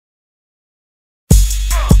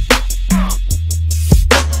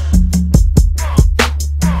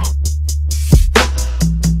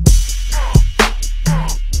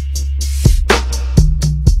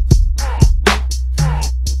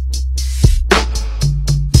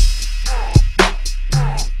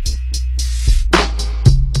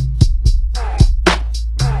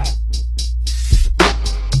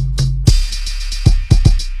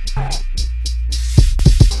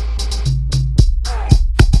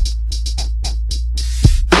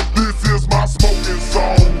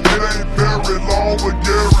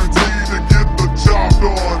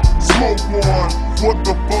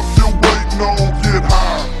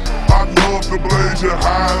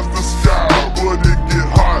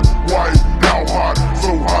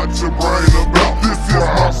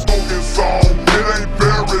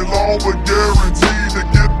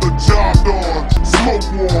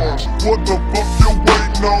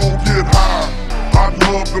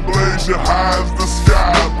to blaze you high as the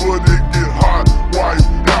sky, but it get hot, white,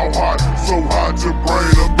 how hot, so hot your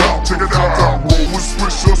brain about. Check it out, I roll with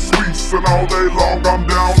Swisher Sweets, and all day long I'm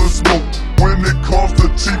down to smoke. When it comes to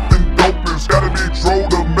cheap and dope, it's gotta be dro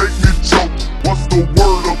to make me choke. What's the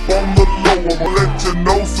word up on the low? I'ma let you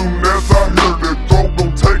know soon as I hear that throw.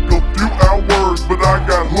 Gon' take a few hours, but I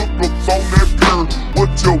got hookups on that pure.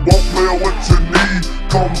 What you want, player, what you need,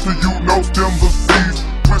 come to you, no stems or seeds.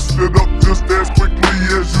 Twist it up just as quickly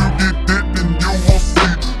as you get it, and you will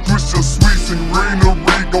see. Twist your sweets and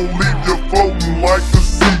greenery, gon' leave you floating like the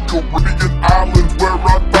sea. Caribbean islands where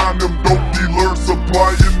I find them dope dealers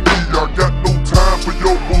supplying me. I got no time for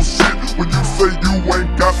your bullshit when you say you ain't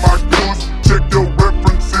got my goods. Check your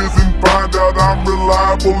references and find out I'm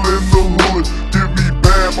reliable in the hood. Give me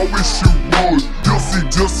bam, I wish you would. You'll see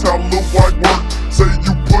just how Lil Whyte work. Say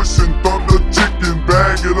you pushing thunder chicken,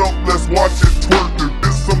 bag it up, let's watch it twerk. If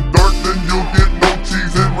it's some dirt, then you'll get no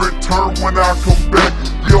cheese in return when I come back.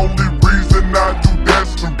 The only reason I do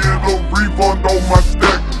that's to get a refund on my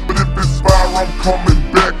stack. But if it's fire, I'm coming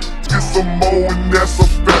back. Get some more and that's a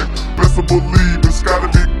fact. Best to believe it's gotta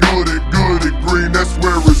be good at green, that's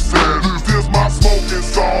where it's at. This is my smoking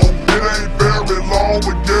song. It ain't very long,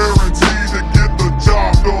 but guaranteed to get the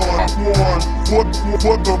job done. What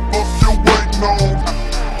the fuck you waiting on?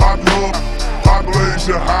 I blaze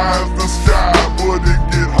you high as the sky, but it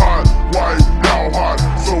get hot, white, how hot,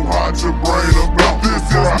 so hot your brain about. This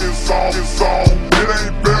is my song. It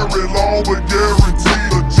ain't very long, but guaranteed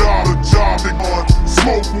the job done.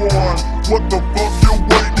 Smoke one. What the fuck you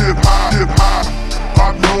wait? Get high.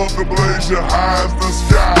 I love to blaze you high as the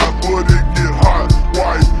sky, but it get hot,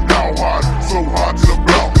 white, how hot, so hot you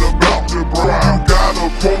about your brain. You got a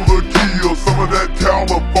quota key or some of that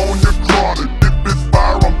California chronic. If it's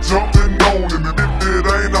fire, I'm jumping on it, and if it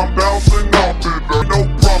ain't, I'm bouncing off it. There ain't no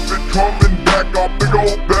profit coming back off big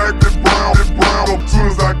old bag and brown. As soon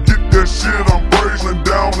as I get that shit, I'm brazen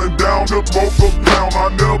down and down to smoke a pound. I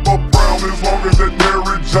never frown as long as that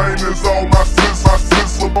Mary Jane is all I sense.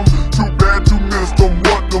 Too bad you missed them.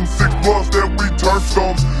 What them 6 blunts that we turned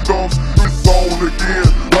thumbs. It's on again,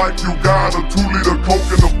 like you got a 2-liter Coke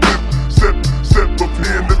in the fifth. Set the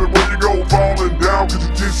pin everywhere you go, falling down, cause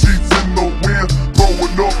you 10 sheets in the wind.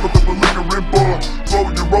 Throwing up with the lingering bud. Slow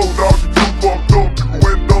your roll, dog, you too fucked up. You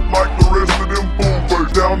gon' end up like the rest of them fool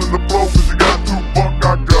face. Down in the flow, cause you got too fucked.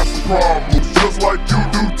 I got some problems, just like you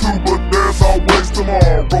do too, but there's always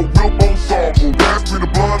tomorrow. We'll both solve them. Pass me the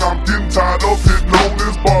blunt, I'm getting tired of hitting on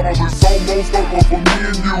this bottle. It's almost over for me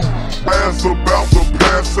and you. Ass about to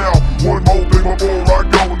pass out. One more thing before I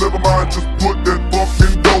go. Never mind, just put that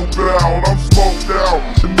fucking dope out. I'm smoked out,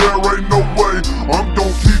 and there ain't no way I'm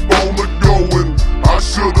gon' keep on going. I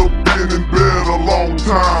should've been in bed a long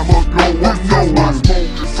time ago. I know my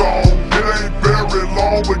smoking song. It ain't very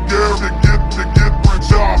long, but Gary get the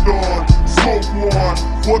job done. Smoke one.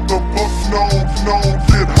 What the fuck known,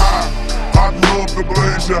 get high. I'd love to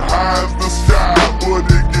blaze you high as the sky, but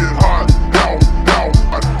it get hot, how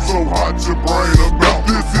hot, so hot your brain about.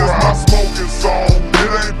 This is my smoking song. It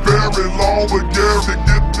ain't very long, but Gary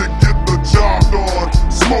get the job done.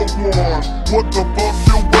 Smoke one. What the fuck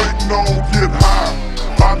you waiting on? Get high.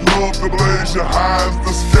 I'd love to blaze you high as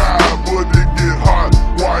the sky, but it get hot,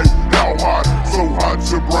 white, how hot, so hot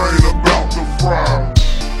your brain about to fry.